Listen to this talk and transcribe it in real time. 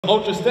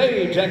Ultra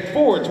Stage, Act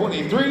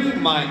 423,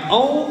 My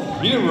Own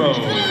Hero.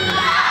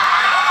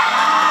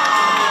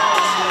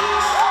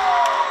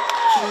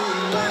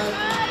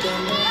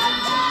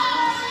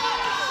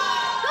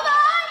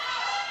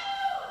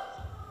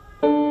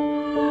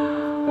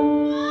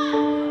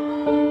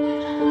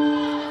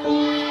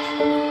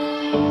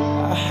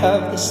 I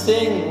have this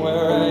thing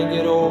where I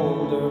get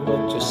older,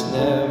 but just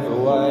never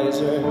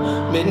wiser.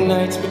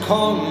 Midnights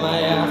become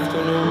my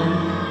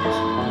afternoons.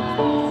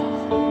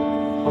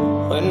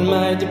 When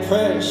my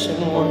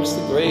depression works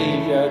the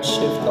graveyard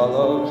shift,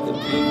 all of the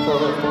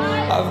people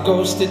I've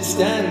ghosted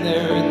stand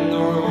there in the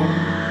room.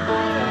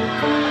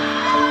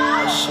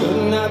 I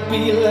should not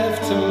be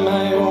left to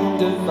my own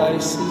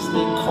devices.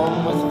 They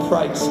come with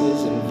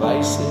prices and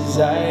vices.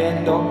 I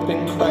end up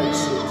in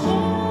crisis.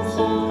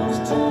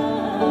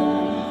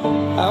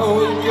 I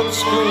wake up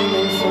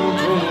screaming from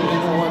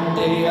dreaming. One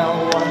day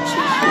I'll watch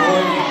as you're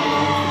leaving,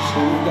 'cause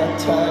you got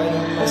tired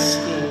of my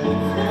scheming.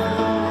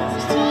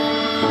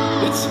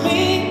 It's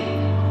me,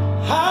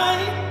 hi,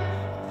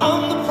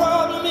 I'm the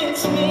problem,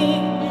 it's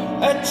me.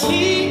 At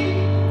tea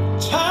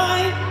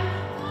time,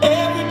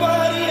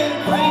 everybody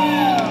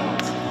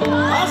agrees.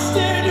 I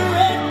stare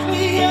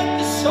directly at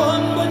the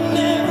sun, but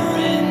never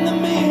in the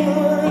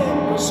mirror.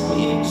 It must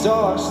be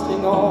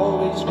exhausting,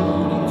 always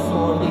rooting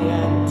for the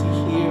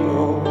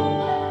anti-hero.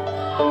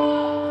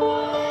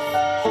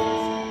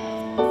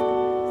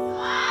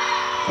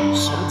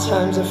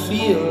 Sometimes I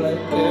feel like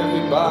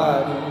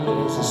everybody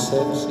is a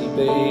sexy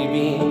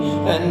baby,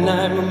 and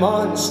I'm a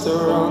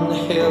monster on the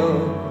hill.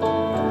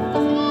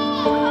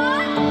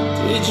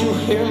 Did you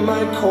hear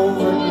my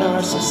covert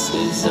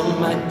narcissism?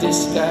 My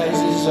disguise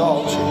is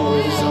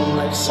altruism,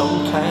 like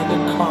some kind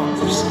of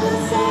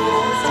conversation.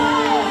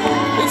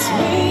 It's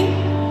me,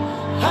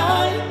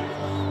 hi,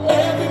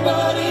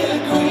 everybody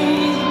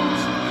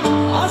agrees.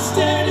 I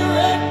stare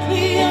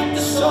directly at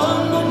the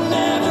sun, but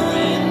never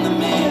in the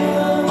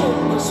mirror. It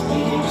must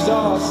be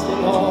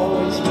exhausting,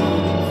 always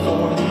rooting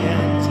for the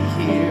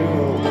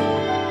anti-hero.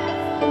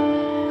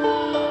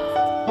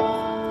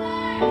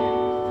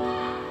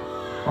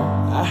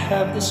 I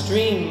have this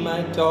dream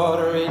my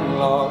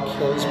daughter-in-law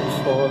kills me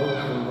for the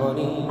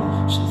money.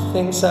 She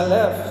thinks I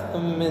left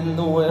them in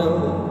the will.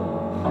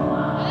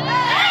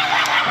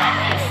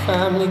 The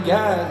family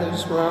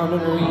gathers round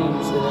and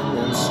reads it, and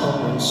then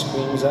someone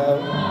screams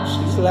out,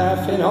 she's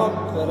laughing up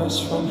at us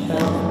from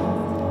hell.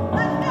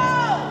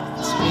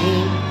 It's me,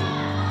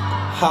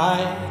 hi,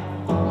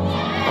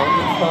 I'm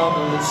the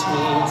problem, it's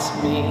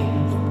me,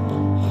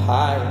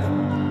 hi.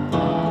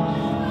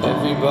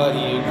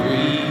 Everybody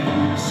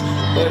agrees,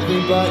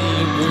 everybody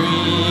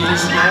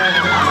agrees,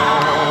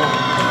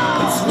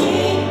 it's me,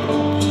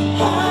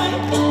 hi,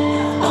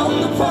 I'm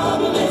the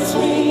problem, it's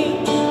me.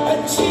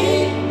 At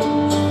tea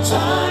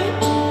time,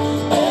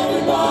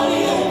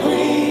 everybody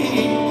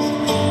agrees.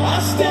 I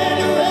stare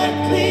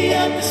directly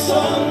at the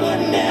sun, but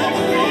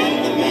never in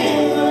the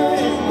mirror.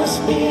 It must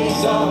be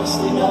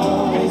exhausting,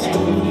 always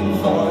rooting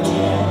for the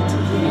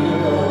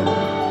anti-hero.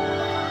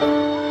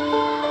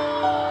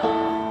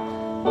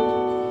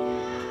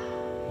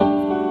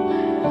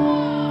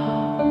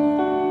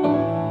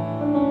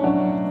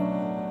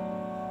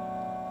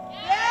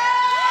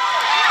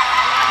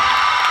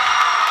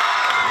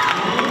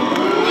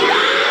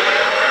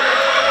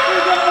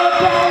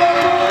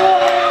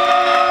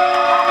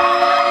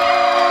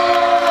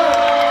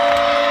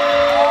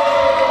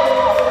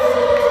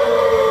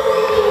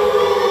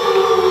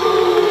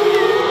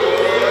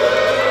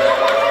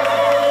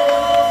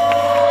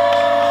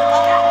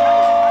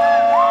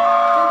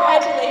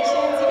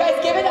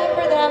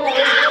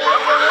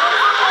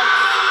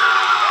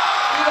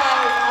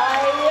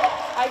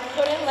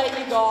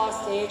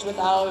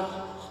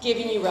 Without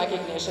giving you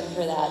recognition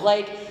for that.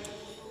 Like,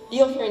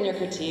 you'll hear in your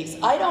critiques,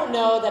 I don't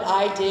know that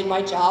I did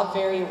my job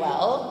very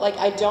well. Like,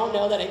 I don't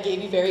know that I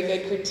gave you very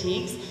good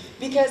critiques,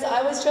 because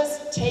I was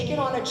just taken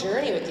on a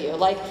journey with you.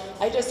 Like,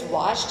 I just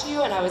watched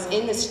you and I was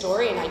in the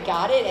story and I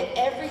got it, and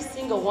every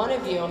single one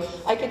of you,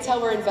 I could tell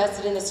were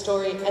invested in the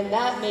story, and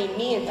that made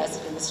me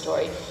invested in the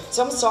story.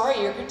 So I'm sorry,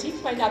 your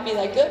critiques might not be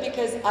that good,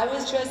 because I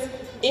was just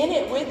in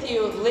it with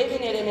you,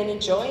 living it and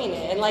enjoying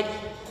it. And like,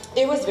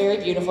 it was very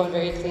beautiful and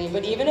very clean,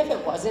 but even if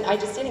it wasn't, I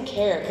just didn't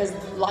care, because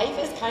life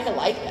is kind of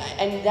like that,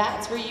 and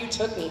that's where you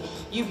took me.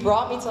 You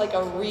brought me to like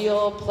a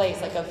real place,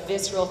 like a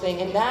visceral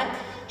thing, and that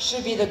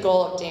should be the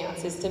goal of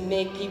dance, is to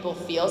make people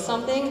feel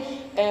something,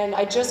 and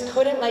I just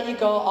couldn't let you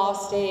go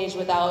off stage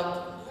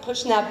without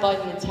pushing that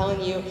button and telling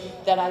you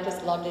that I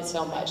just loved it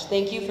so much.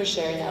 Thank you for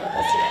sharing that with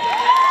us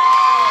today.